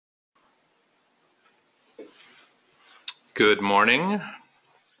Good morning.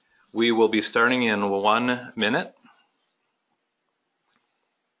 We will be starting in 1 minute.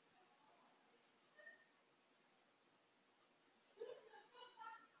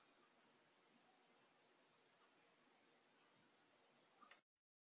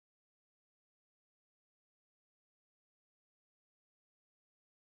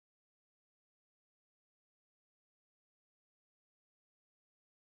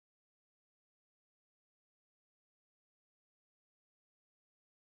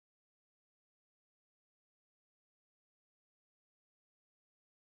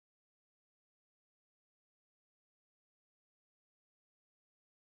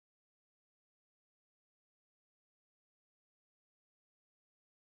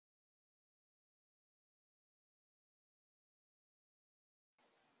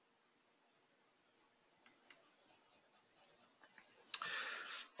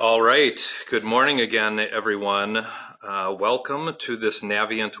 All right. Good morning again, everyone. Welcome to this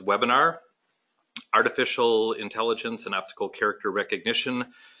Naviant webinar, Artificial Intelligence and Optical Character Recognition,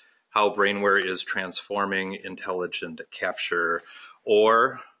 How Brainware is Transforming Intelligent Capture,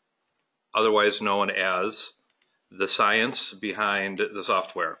 or otherwise known as the science behind the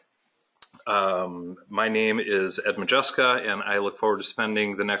software. My name is Ed Majeska, and I look forward to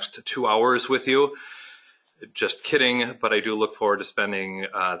spending the next 2 hours with you. Just kidding, but I do look forward to spending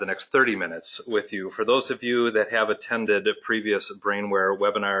the next 30 minutes with you. For those of you that have attended previous Brainware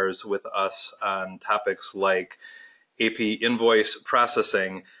webinars with us on topics like AP invoice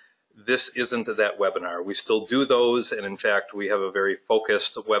processing, this isn't that webinar. We still do those, and in fact, we have a very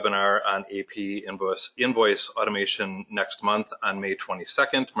focused webinar on AP invoice automation next month on May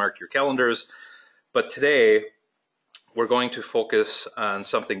 22nd. Mark your calendars. But today, we're going to focus on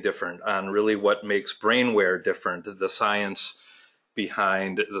something different, on really what makes Brainware different, the science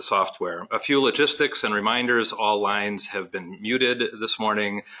behind the software. A few logistics and reminders: all lines have been muted this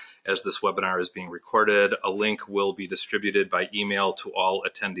morning as this webinar is being recorded. A link will be distributed by email to all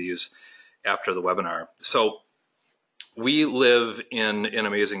attendees after the webinar. So we live in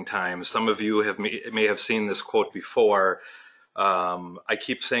amazing times. Some of you may have seen this quote before. I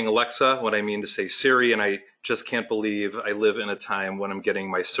keep saying Alexa when I mean to say Siri, and I just can't believe I live in a time when I'm getting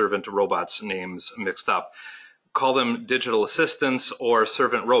my servant robots names mixed up. Call them digital assistants or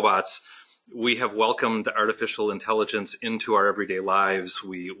servant robots. We have welcomed artificial intelligence into our everyday lives.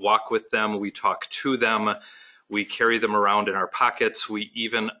 We walk with them, we talk to them, we carry them around in our pockets, we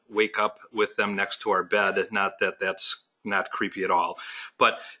even wake up with them next to our bed. Not that that's not creepy at all,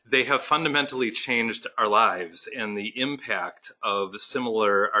 but they have fundamentally changed our lives, and the impact of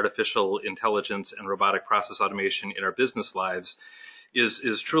similar artificial intelligence and robotic process automation in our business lives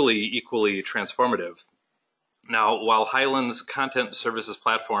is truly equally transformative. Now, while Highland's content services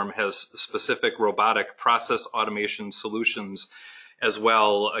platform has specific robotic process automation solutions as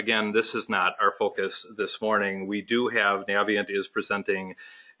well, again, this is not our focus this morning. We do have, Naviant is presenting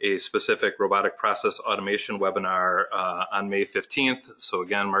a specific robotic process automation webinar on May 15th. So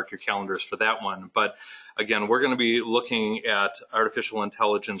again, mark your calendars for that one. But again, we're going to be looking at artificial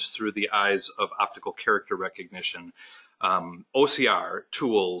intelligence through the eyes of optical character recognition. OCR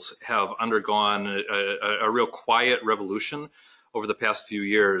tools have undergone a real quiet revolution over the past few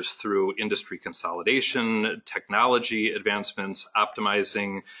years through industry consolidation, technology advancements,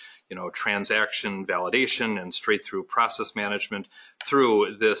 optimizing, transaction validation and straight through process management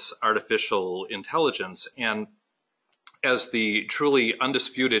through this artificial intelligence. And as the truly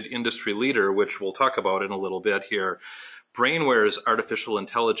undisputed industry leader, which we'll talk about in a little bit here, Brainware's artificial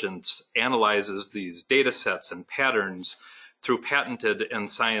intelligence analyzes these data sets and patterns through patented and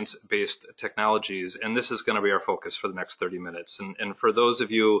science-based technologies, and this is going to be our focus for the next 30 minutes. And for those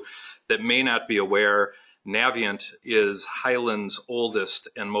of you that may not be aware, Naviant is Highland's oldest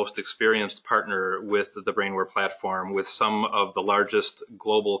and most experienced partner with the Brainware platform, with some of the largest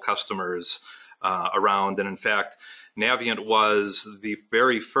global customers around. And in fact, Naviant was the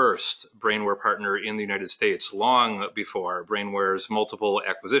very first Brainware partner in the United States, long before Brainware's multiple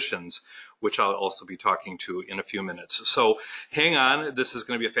acquisitions, which I'll also be talking to in a few minutes. So hang on, this is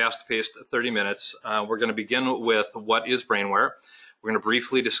going to be a fast-paced 30 minutes. We're going to begin with what is Brainware. We're going to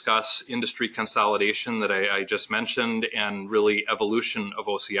briefly discuss industry consolidation that I just mentioned, and really evolution of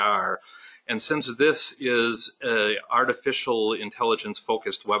OCR. And since this is an artificial intelligence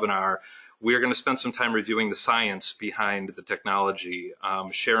focused webinar, we are going to spend some time reviewing the science behind the technology,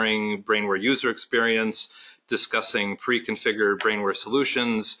 sharing Brainware user experience, discussing pre-configured Brainware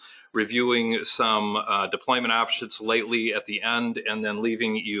solutions, reviewing some deployment options lately at the end, and then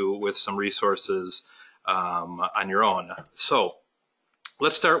leaving you with some resources on your own. So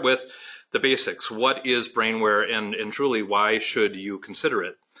let's start with the basics. What is Brainware, and truly, why should you consider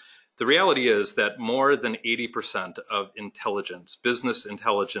it? The reality is that more than 80% of intelligence, business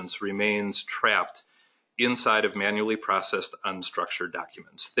intelligence, remains trapped inside of manually processed unstructured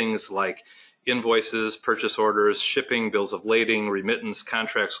documents. Things like invoices, purchase orders, shipping, bills of lading, remittance,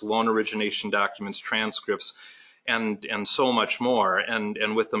 contracts, loan origination documents, transcripts, and so much more.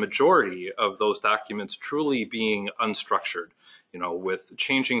 And with the majority of those documents truly being unstructured, with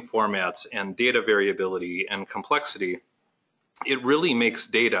changing formats and data variability and complexity, it really makes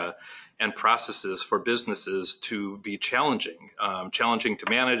data and processes for businesses to be challenging, challenging to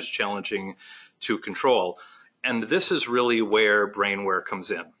manage, challenging to control. And this is really where Brainware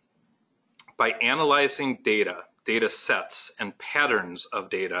comes in. By analyzing data sets, and patterns of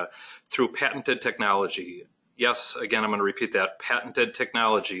data through patented technology, yes, again, I'm going to repeat that, patented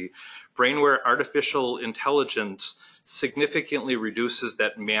technology, Brainware artificial intelligence significantly reduces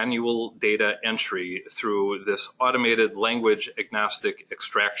that manual data entry through this automated language agnostic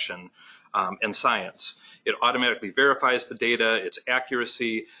extraction and science. It automatically verifies the data, its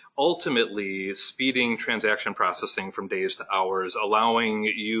accuracy, ultimately speeding transaction processing from days to hours, allowing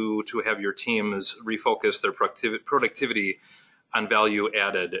you to have your teams refocus their productivity on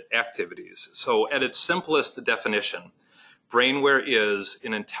value-added activities. So at its simplest definition, Brainware is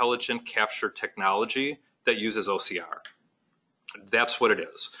an intelligent capture technology that uses OCR. That's what it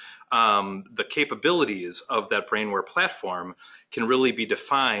is. The capabilities of that Brainware platform can really be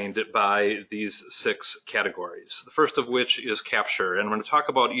defined by these 6 categories. The first of which is capture, and I'm going to talk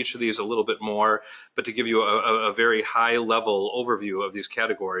about each of these a little bit more, but to give you a very high level overview of these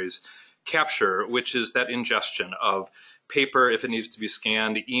categories. Capture, which is that ingestion of paper if it needs to be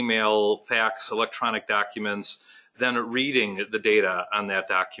scanned, email, fax, electronic documents, then reading the data on that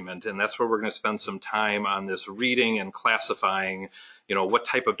document. And that's where we're going to spend some time on this reading and classifying, what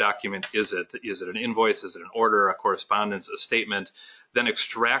type of document is it? Is it an invoice? Is it an order, a correspondence, a statement? Then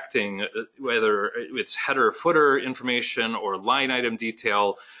extracting whether it's header, footer information or line item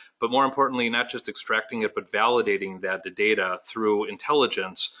detail, but more importantly, not just extracting it, but validating that data through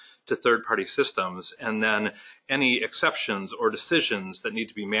intelligence to third-party systems, and then any exceptions or decisions that need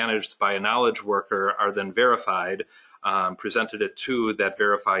to be managed by a knowledge worker are then verified, presented it to that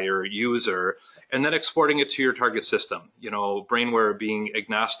verifier user, and then exporting it to your target system. Brainware being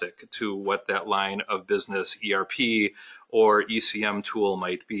agnostic to what that line of business ERP or ECM tool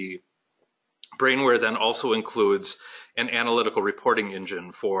might be. Brainware then also includes an analytical reporting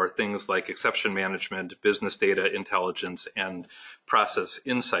engine for things like exception management, business data intelligence, and process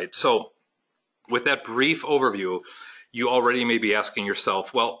insight. So with that brief overview, you already may be asking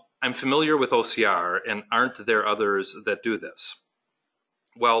yourself, well, I'm familiar with OCR, and aren't there others that do this?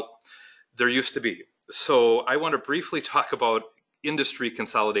 Well, there used to be. So I want to briefly talk about industry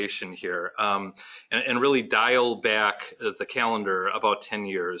consolidation here, and really dial back the calendar about 10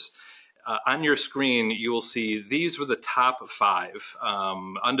 years. On your screen, you will see these were the top 5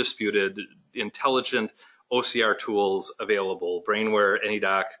 undisputed intelligent OCR tools available: Brainware,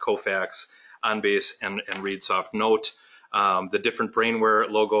 AnyDoc, Kofax, OnBase, and ReadSoft. Note the different Brainware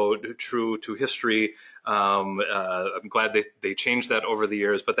logo, true to history. I'm glad they changed that over the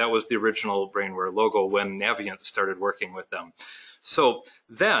years, but that was the original Brainware logo when Naviant started working with them. So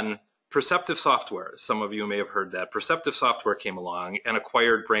then Perceptive Software, some of you may have heard that. Perceptive Software came along and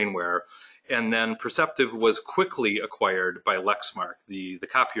acquired Brainware, and then Perceptive was quickly acquired by Lexmark, the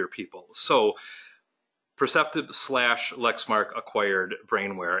copier people. So Perceptive/Lexmark acquired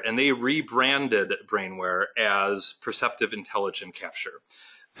Brainware, and they rebranded Brainware as Perceptive Intelligent Capture.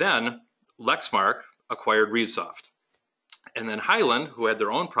 Then Lexmark acquired ReadSoft. And then Highland, who had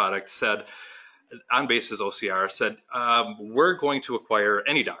their own product, said, OnBase's OCR, said, we're going to acquire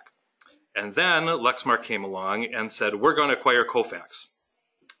AnyDoc. And then Lexmark came along and said, we're going to acquire Kofax.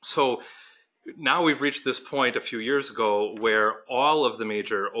 So now we've reached this point a few years ago where all of the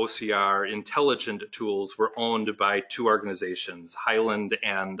major OCR intelligent tools were owned by 2 organizations, Highland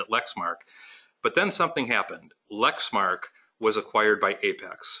and Lexmark. But then something happened. Lexmark was acquired by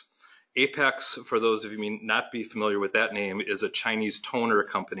Apex. Apex, for those of you who may not be familiar with that name, is a Chinese toner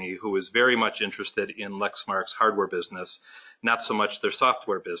company who is very much interested in Lexmark's hardware business, not so much their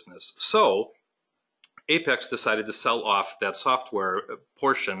software business. So Apex decided to sell off that software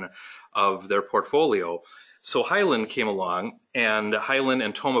portion of their portfolio. So Highland came along, and Highland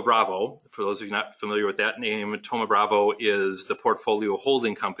and Thoma Bravo, for those of you not familiar with that name, Thoma Bravo is the portfolio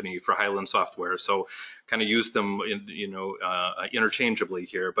holding company for Highland Software. So kind of use them interchangeably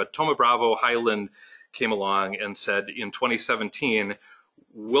here. But Thoma Bravo, Highland came along and said in 2017,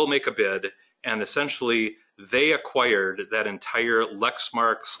 we'll make a bid, and essentially they acquired that entire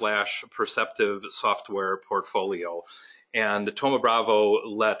Lexmark/Perceptive software portfolio. And Thoma Bravo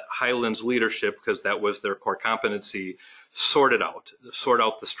let Hyland's leadership, because that was their core competency, sort out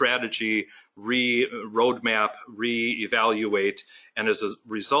the strategy, roadmap, re-evaluate, and as a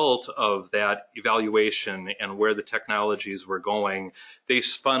result of that evaluation and where the technologies were going, they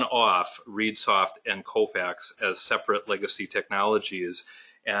spun off ReadSoft and Kofax as separate legacy technologies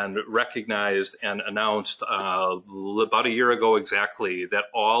and recognized and announced about a year ago exactly that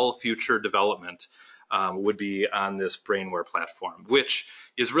all future development would be on this Brainware platform, which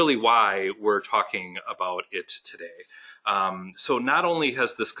is really why we're talking about it today. So not only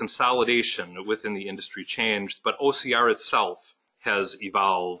has this consolidation within the industry changed, but OCR itself has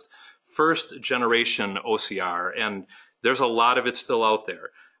evolved. First generation OCR, and there's a lot of it still out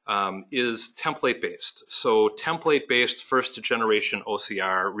there, is template-based. So template-based first generation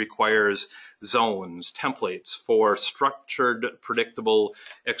OCR requires zones, templates for structured, predictable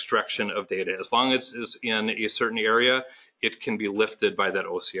extraction of data. As long as it's in a certain area, it can be lifted by that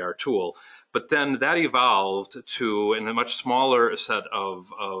OCR tool. But then that evolved to, in a much smaller set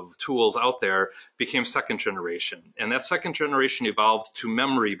of tools out there, became second generation. And that second generation evolved to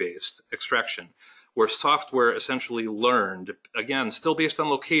memory-based extraction, where software essentially learned, again, still based on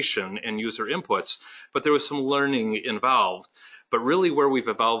location and user inputs, but there was some learning involved. But really where we've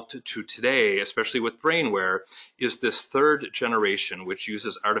evolved to today, especially with Brainware, is this third generation, which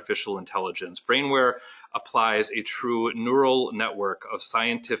uses artificial intelligence. Brainware applies a true neural network of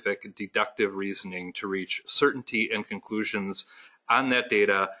scientific deductive reasoning to reach certainty and conclusions on that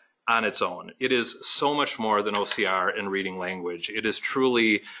data on its own. It is so much more than OCR and reading language. It is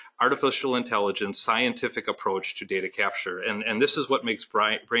truly artificial intelligence, scientific approach to data capture. And this is what makes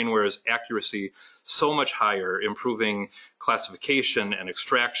Brainware's accuracy so much higher, improving classification and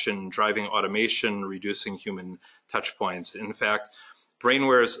extraction, driving automation, reducing human touch points. In fact,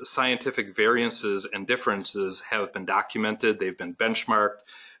 Brainware's scientific variances and differences have been documented, they've been benchmarked,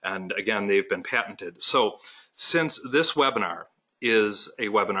 and again, they've been patented. So since this webinar is a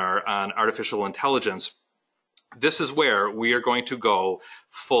webinar on artificial intelligence, this is where we are going to go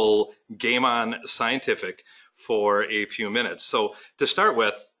full game on scientific for a few minutes. So to start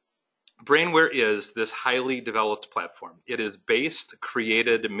with, Brainware is this highly developed platform. It is based,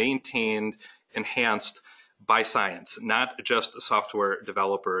 created, maintained, enhanced by science, not just software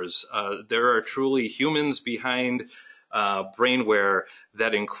developers. There are truly humans behind Brainware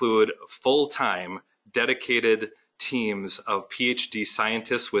that include full-time, dedicated teams of PhD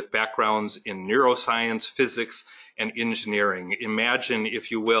scientists with backgrounds in neuroscience, physics, and engineering. Imagine, if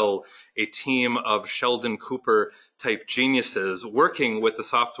you will, a team of Sheldon Cooper type geniuses working with the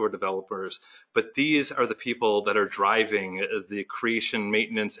software developers, but these are the people that are driving the creation,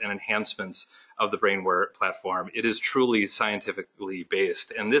 maintenance, and enhancements of the Brainware platform. It is truly scientifically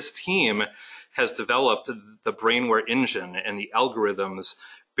based. And this team has developed the Brainware engine and the algorithms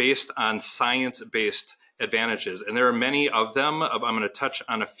based on science-based advantages. And there are many of them. I'm going to touch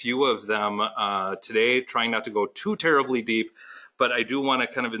on a few of them today, trying not to go too terribly deep, but I do want to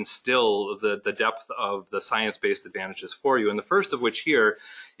kind of instill the depth of the science-based advantages for you. And the first of which here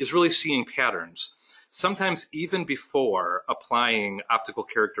is really seeing patterns. Sometimes even before applying optical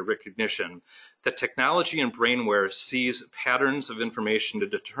character recognition, the technology in Brainware sees patterns of information to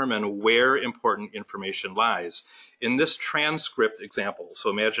determine where important information lies. In this transcript example, so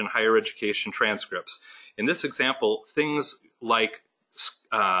imagine higher education transcripts. In this example, things like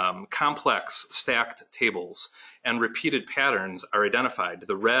complex stacked tables and repeated patterns are identified.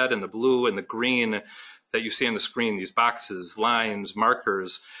 The red and the blue and the green that you see on the screen, these boxes, lines,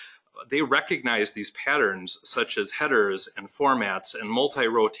 markers, they recognize these patterns such as headers and formats and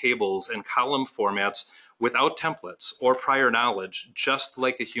multi-row tables and column formats without templates or prior knowledge, just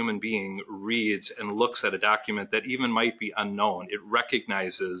like a human being reads and looks at a document that even might be unknown. It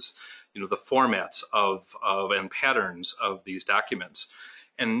recognizes, the formats of and patterns of these documents.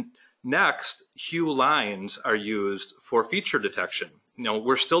 And next, hue lines are used for feature detection.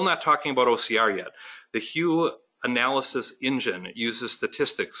 We're still not talking about OCR yet. The hue analysis engine uses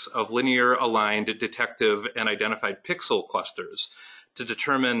statistics of linear aligned detective and identified pixel clusters to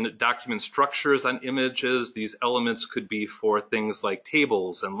determine document structures on images. These elements could be for things like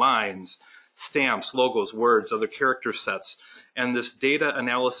tables and lines, stamps, logos, words, other character sets. And this data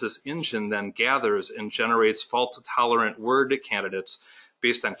analysis engine then gathers and generates fault-tolerant word candidates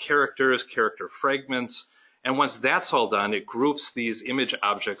based on characters, character fragments. And once that's all done, it groups these image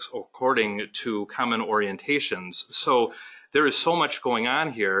objects according to common orientations. So there is so much going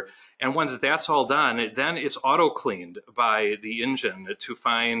on here. And once that's all done, then it's auto-cleaned by the engine to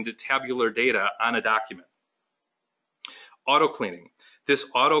find tabular data on a document. Auto cleaning. This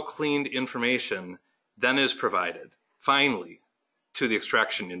auto cleaned information then is provided, finally, to the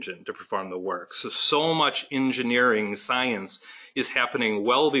extraction engine to perform the work. So much engineering science is happening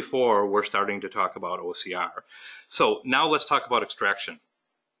well before we're starting to talk about OCR. So now let's talk about extraction.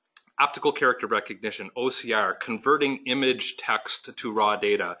 Optical character recognition, OCR, converting image text to raw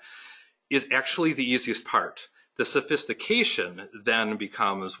data, is actually the easiest part. The sophistication then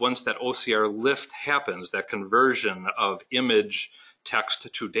becomes, once that OCR lift happens, that conversion of image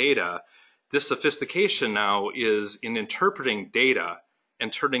text to data, this sophistication now is in interpreting data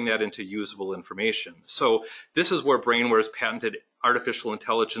and turning that into usable information. So this is where Brainware's patented artificial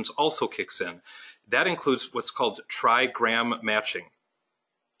intelligence also kicks in. That includes what's called trigram matching.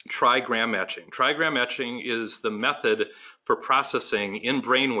 Trigram matching. Trigram matching is the method for processing in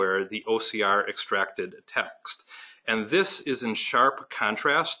Brainware the OCR extracted text. And this is in sharp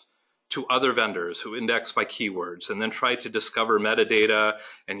contrast to other vendors who index by keywords and then try to discover metadata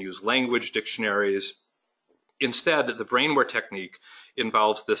and use language dictionaries. Instead, the Brainware technique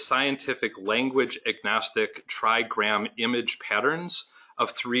involves the scientific language agnostic trigram image patterns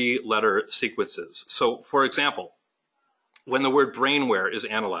of 3-letter sequences. So, for example, when the word Brainware is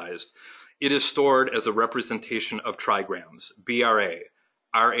analyzed, it is stored as a representation of trigrams, BRA,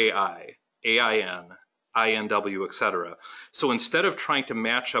 RAI, AIN, INW, etc. So instead of trying to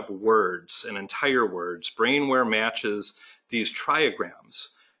match up words and entire words, Brainware matches these trigrams,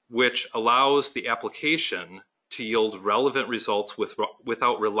 which allows the application to yield relevant results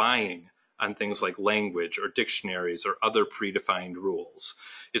without relying on things like language or dictionaries or other predefined rules.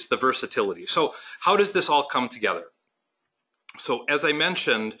 It's the versatility. So how does this all come together? So as I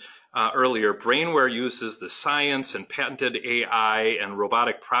mentioned earlier, Brainware uses the science and patented AI and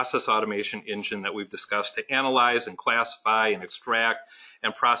robotic process automation engine that we've discussed to analyze and classify and extract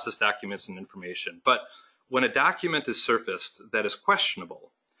and process documents and information. But when a document is surfaced that is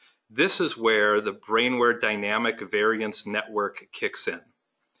questionable, this is where the Brainware dynamic variance network kicks in.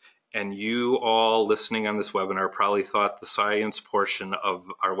 And you all listening on this webinar probably thought the science portion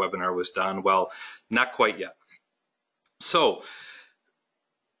of our webinar was done. Well, not quite yet. So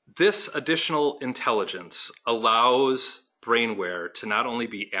this additional intelligence allows Brainware to not only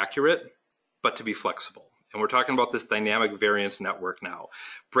be accurate, but to be flexible. And we're talking about this dynamic variance network now.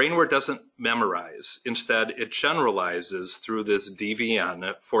 Brainware doesn't memorize. Instead, it generalizes through this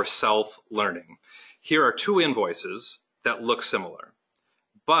DVN for self-learning. Here are 2 invoices that look similar,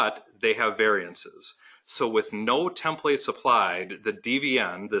 but they have variances. So with no templates applied, the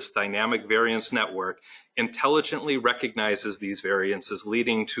DVN, this dynamic variance network, intelligently recognizes these variances,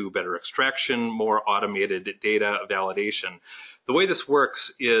 leading to better extraction, more automated data validation. The way this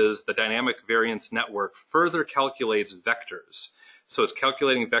works is the dynamic variance network further calculates vectors. So it's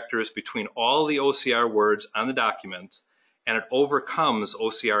calculating vectors between all the OCR words on the document, and it overcomes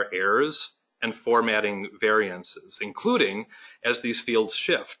OCR errors and formatting variances, including as these fields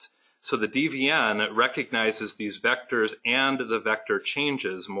shift. So the DVN recognizes these vectors and the vector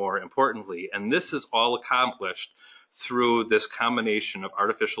changes, more importantly, and this is all accomplished through this combination of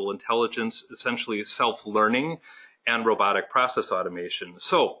artificial intelligence, essentially self-learning, and robotic process automation.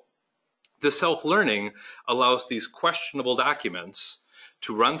 So the self-learning allows these questionable documents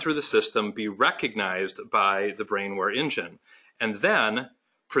to run through the system, be recognized by the Brainware engine, and then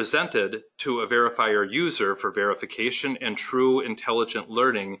presented to a verifier user for verification and true intelligent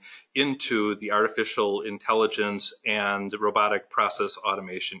learning into the artificial intelligence and robotic process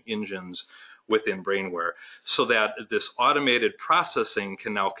automation engines within Brainware, so that this automated processing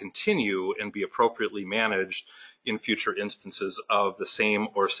can now continue and be appropriately managed in future instances of the same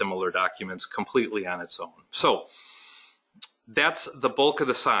or similar documents completely on its own. So that's the bulk of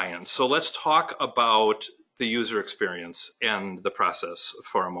the science. So let's talk about the user experience and the process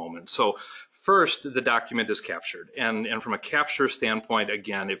for a moment. So first, the document is captured. And from a capture standpoint,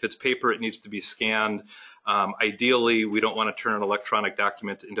 again, if it's paper, it needs to be scanned. Ideally, we don't want to turn an electronic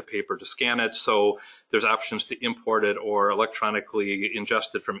document into paper to scan it. So there's options to import it or electronically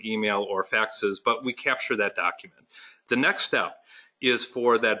ingest it from email or faxes, but we capture that document. The next step is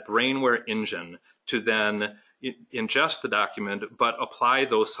for that Brainware engine to then ingest the document, but apply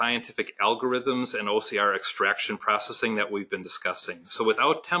those scientific algorithms and OCR extraction processing that we've been discussing. So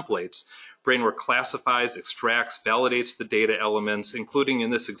without templates, Brainware classifies, extracts, validates the data elements, including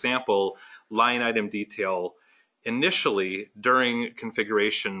in this example, line item detail. Initially, during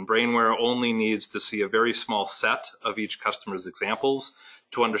configuration, Brainware only needs to see a very small set of each customer's examples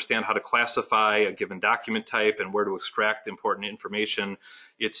to understand how to classify a given document type and where to extract important information.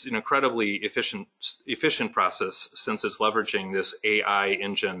 It's an incredibly efficient process since it's leveraging this AI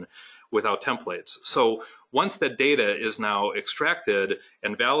engine without templates. So once that data is now extracted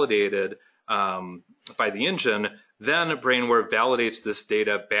and validated by the engine, then Brainware validates this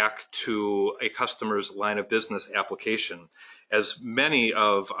data back to a customer's line of business application. As many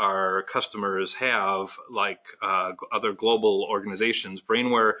of our customers have, like other global organizations,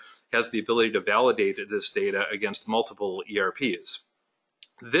 Brainware has the ability to validate this data against multiple ERPs.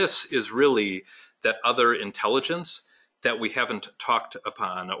 This is really that other intelligence that we haven't talked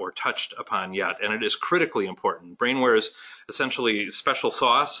upon or touched upon yet, and it is critically important. Brainware's essentially special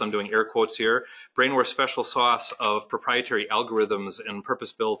sauce, I'm doing air quotes here, Brainware's special sauce of proprietary algorithms and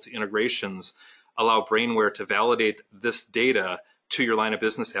purpose-built integrations allow Brainware to validate this data to your line of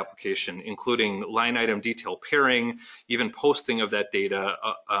business application, including line item detail pairing, even posting of that data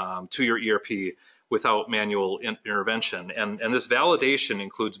to your ERP without manual intervention. And this validation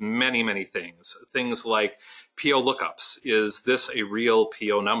includes many, many things. Things like PO lookups. Is this a real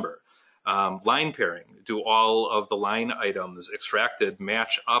PO number? Line pairing. Do all of the line items extracted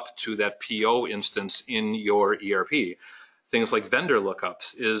match up to that PO instance in your ERP? Things like vendor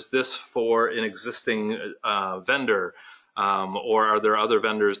lookups. Is this for an existing vendor? Or are there other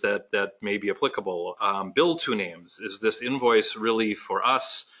vendors that may be applicable? Bill to names. Is this invoice really for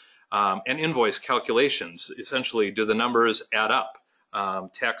us? And invoice calculations. Essentially, do the numbers add up?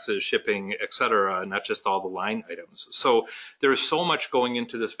 Taxes, shipping, etc., not just all the line items. So there's so much going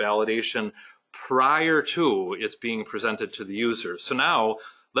into this validation prior to it's being presented to the user. So now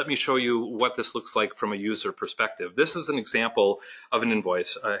let me show you what this looks like from a user perspective. This is an example of an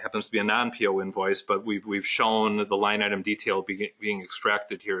invoice. It happens to be a non-PO invoice, but we've shown the line item detail being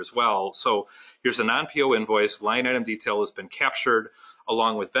extracted here as well. So here's a non-PO invoice. Line item detail has been captured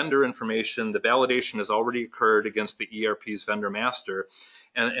along with vendor information. The validation has already occurred against the ERP's vendor master.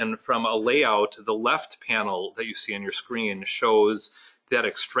 And from a layout, the left panel that you see on your screen shows that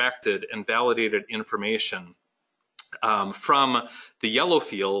extracted and validated information from the yellow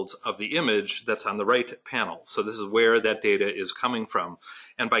fields of the image that's on the right panel. So this is where that data is coming from.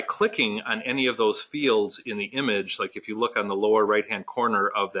 And by clicking on any of those fields in the image, like if you look on the lower right-hand corner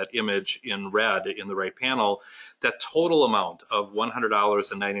of that image in red in the right panel, that total amount of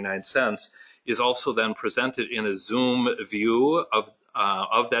 $100.99 is also then presented in a zoom view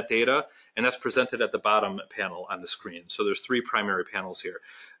of that data, and that's presented at the bottom panel on the screen. So there's three primary panels here.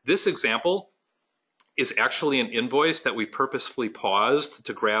 This example is actually an invoice that we purposefully paused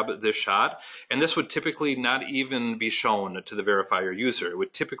to grab this shot, and this would typically not even be shown to the verifier user. It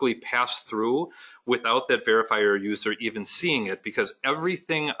would typically pass through without that verifier user even seeing it, because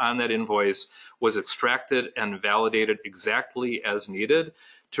everything on that invoice was extracted and validated exactly as needed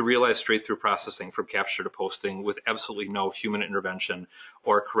to realize straight-through processing from capture to posting with absolutely no human intervention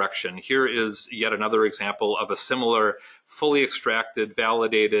or correction. Here is yet another example of a similar fully extracted,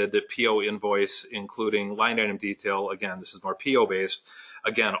 validated PO invoice, including line item detail. Again, this is more PO-based.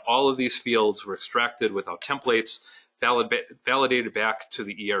 Again, all of these fields were extracted without templates, validated back to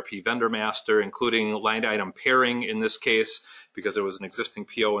the ERP vendor master, including line item pairing in this case, because there was an existing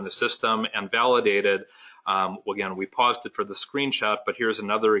PO in the system, and validated. Again, we paused it for the screenshot, but here's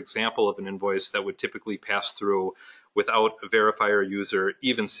another example of an invoice that would typically pass through without a verifier user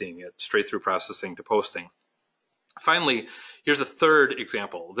even seeing it, straight through processing to posting. Finally, here's a third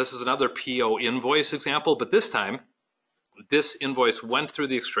example. This is another PO invoice example, but this time, this invoice went through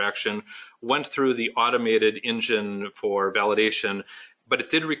the extraction, went through the automated engine for validation, but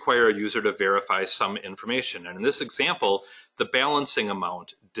it did require a user to verify some information. And in this example, the balancing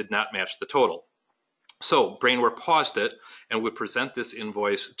amount did not match the total. So Brainware paused it and would present this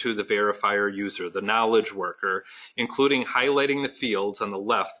invoice to the verifier user, the knowledge worker, including highlighting the fields on the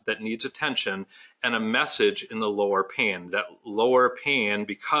left that needs attention and a message in the lower pane. That lower pane,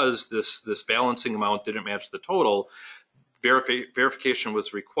 because this balancing amount didn't match the total, verification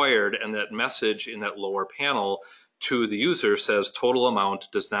was required, and that message in that lower panel to the user says total amount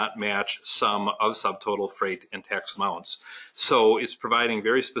does not match sum of subtotal freight and tax amounts. So it's providing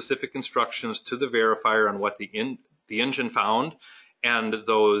very specific instructions to the verifier on what the engine found and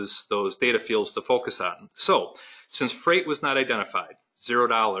those data fields to focus on. So since freight was not identified,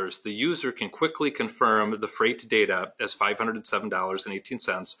 $0, the user can quickly confirm the freight data as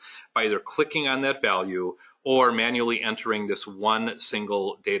 $507.18 by either clicking on that value or manually entering this one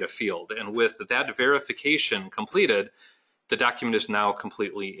single data field. And with that verification completed, the document is now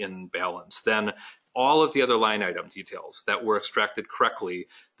completely in balance. Then all of the other line item details that were extracted correctly,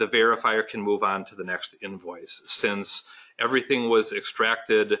 the verifier can move on to the next invoice. Since everything was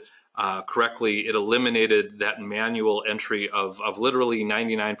extracted correctly, it eliminated that manual entry of literally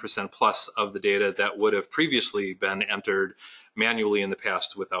 99% plus of the data that would have previously been entered manually in the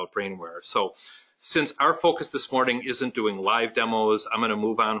past without Brainware. So since our focus this morning isn't doing live demos, I'm going to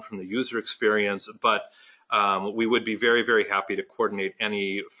move on from the user experience, but we would be very, very happy to coordinate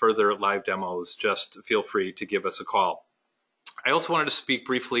any further live demos. Just feel free to give us a call. I also wanted to speak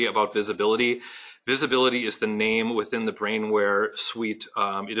briefly about visibility. Visibility is the name within the Brainware suite.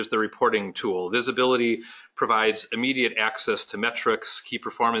 It is the reporting tool. Visibility provides immediate access to metrics, key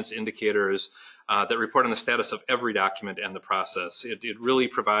performance indicators that report on the status of every document and the process. It really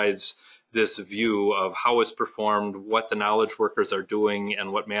provides this view of how it's performed, what the knowledge workers are doing,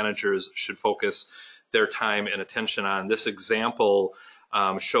 and what managers should focus their time and attention on. This example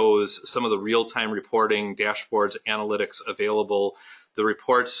shows some of the real-time reporting, dashboards, analytics available. The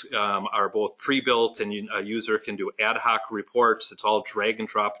reports are both pre-built, and a user can do ad hoc reports. It's all drag and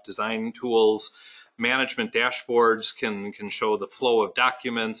drop design tools. Management dashboards can show the flow of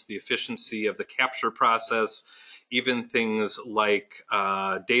documents, the efficiency of the capture process, even things like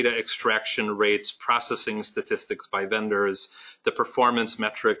data extraction rates, processing statistics by vendors, the performance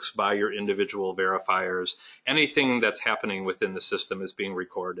metrics by your individual verifiers. Anything that's happening within the system is being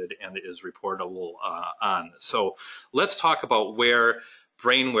recorded and is reportable on. So let's talk about where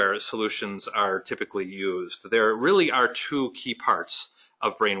Brainware solutions are typically used. There really are two key parts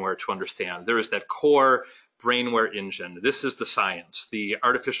of Brainware to understand. There is that core Brainware engine. This is the science, the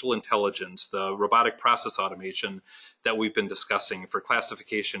artificial intelligence, the robotic process automation that we've been discussing for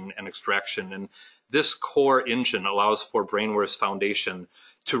classification and extraction. And this core engine allows for Brainware's foundation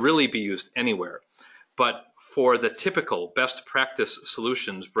to really be used anywhere. But for the typical best practice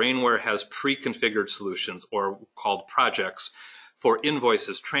solutions, Brainware has pre-configured solutions, or called projects, for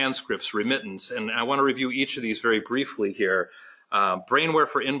invoices, transcripts, remittance. And I want to review each of these very briefly here. Brainware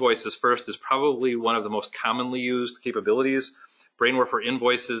for invoices first is probably one of the most commonly used capabilities. Brainware for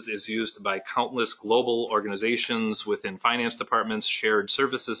invoices is used by countless global organizations within finance departments, shared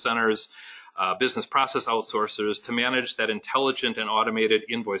services centers, business process outsourcers to manage that intelligent and automated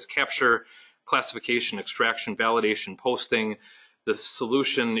invoice capture, classification, extraction, validation, posting. The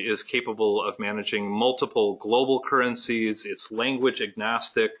solution is capable of managing multiple global currencies. It's language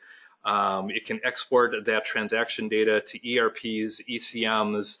agnostic. It can export that transaction data to ERPs,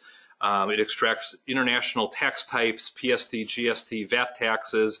 ECMs. It extracts international tax types, PST, GST, VAT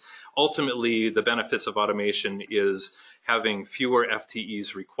taxes. Ultimately, the benefits of automation is having fewer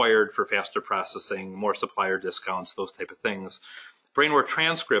FTEs required for faster processing, more supplier discounts, those type of things. Brainware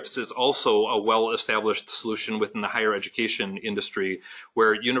Transcripts is also a well-established solution within the higher education industry,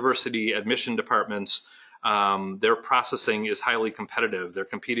 where university admission departments, their processing is highly competitive. They're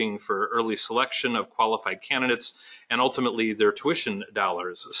competing for early selection of qualified candidates and ultimately their tuition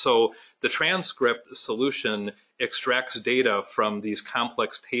dollars. So the transcript solution extracts data from these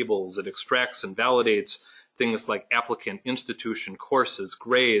complex tables. It extracts and validates things like applicant, institution, courses,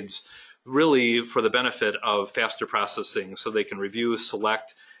 grades, really for the benefit of faster processing so they can review,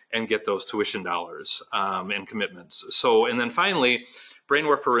 select, and get those tuition dollars and commitments. So, and then finally,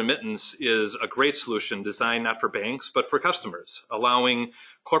 Brainware for Remittance is a great solution designed not for banks, but for customers, allowing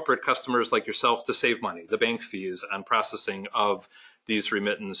corporate customers like yourself to save money, the bank fees on processing of these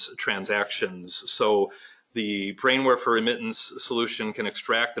remittance transactions. So the Brainware for Remittance solution can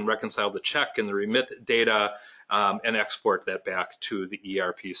extract and reconcile the check and the remit data and export that back to the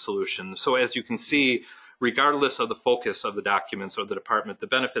ERP solution. So as you can see, regardless of the focus of the documents or the department, the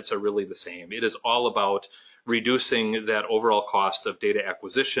benefits are really the same. It is all about reducing that overall cost of data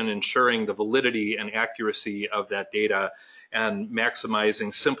acquisition, ensuring the validity and accuracy of that data, and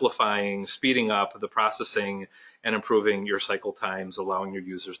maximizing, simplifying, speeding up the processing, and improving your cycle times, allowing your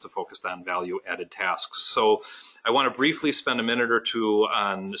users to focus on value-added tasks. So I want to briefly spend a minute or two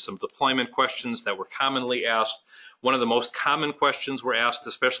on some deployment questions that were commonly asked. One of the most common questions we're asked,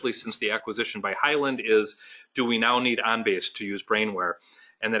 especially since the acquisition by Highland, is, do we now need OnBase to use Brainware?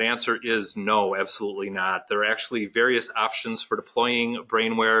 And that answer is no, absolutely not. There are actually various options for deploying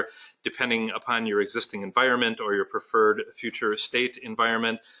Brainware depending upon your existing environment or your preferred future state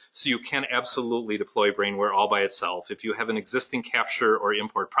environment. So you can absolutely deploy Brainware all by itself. If you have an existing capture or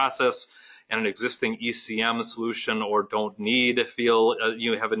import process and an existing ECM solution, or don't feel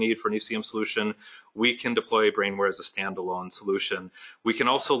you have a need for an ECM solution, we can deploy Brainware as a standalone solution. We can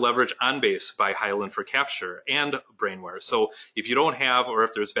also leverage OnBase by Hyland for capture and Brainware. So if you don't have, or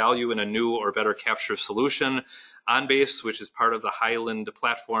if there's value in a new or better capture solution, OnBase, which is part of the Hyland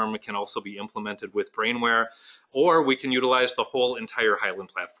platform, can also be implemented with Brainware, or we can utilize the whole entire Hyland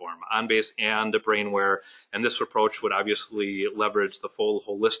platform, OnBase and Brainware, and this approach would obviously leverage the full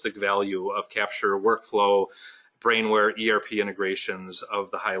holistic value of capture workflow, Brainware ERP integrations of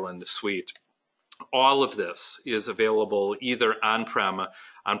the Hyland suite. All of this is available either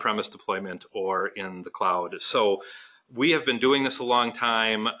on-premise deployment, or in the cloud. So we have been doing this a long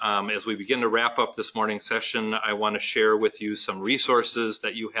time. As we begin to wrap up this morning's session, I want to share with you some resources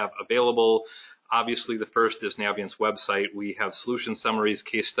that you have available. Obviously, the first is Naviant's website. We have solution summaries,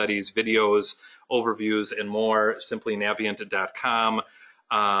 case studies, videos, overviews, and more, simply navient.com.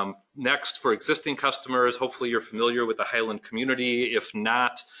 Next, for existing customers, hopefully you're familiar with the Hyland community. If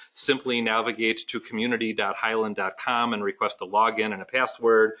not, simply navigate to community.hyland.com and request a login and a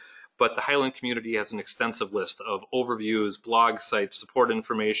password. But the Hyland community has an extensive list of overviews, blog sites, support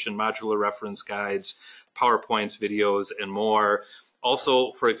information, modular reference guides, PowerPoints, videos, and more.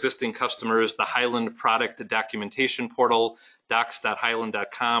 Also, for existing customers, the Hyland product documentation portal,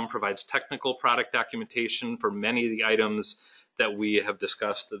 docs.hyland.com, provides technical product documentation for many of the items that we have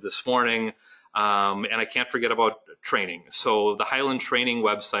discussed this morning. And I can't forget about training. So the Hyland training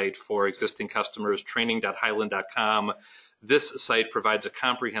website for existing customers, training.hyland.com. This site provides a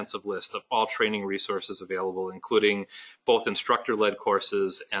comprehensive list of all training resources available, including both instructor-led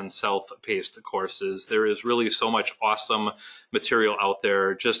courses and self-paced courses. There is really so much awesome material out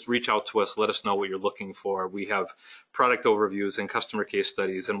there. Just reach out to us, let us know what you're looking for. We have product overviews and customer case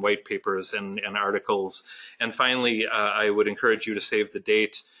studies and white papers and articles. And finally, I would encourage you to save the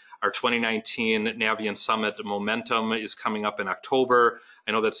date. Our 2019 Naviant Summit Momentum is coming up in October.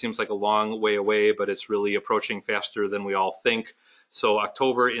 I know that seems like a long way away, but it's really approaching faster than we all think. So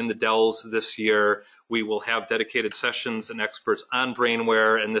October in the Dells this year, we will have dedicated sessions and experts on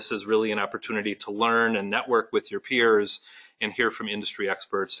Brainware, and this is really an opportunity to learn and network with your peers and hear from industry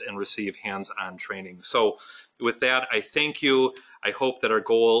experts and receive hands-on training. So with that, I thank you. I hope that our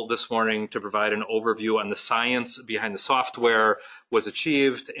goal this morning to provide an overview on the science behind the software was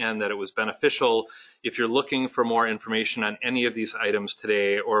achieved and that it was beneficial. If you're looking for more information on any of these items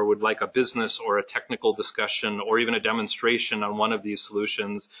today, or would like a business or a technical discussion or even a demonstration on one of these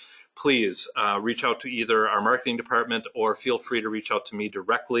solutions, please reach out to either our marketing department or feel free to reach out to me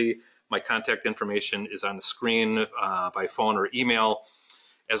directly. My contact information is on the screen by phone or email.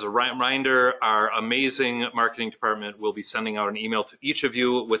 As a reminder, our amazing marketing department will be sending out an email to each of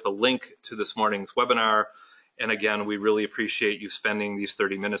you with a link to this morning's webinar. And again, we really appreciate you spending these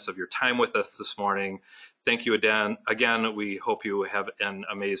 30 minutes of your time with us this morning. Thank you again. We hope you have an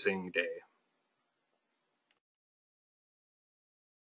amazing day.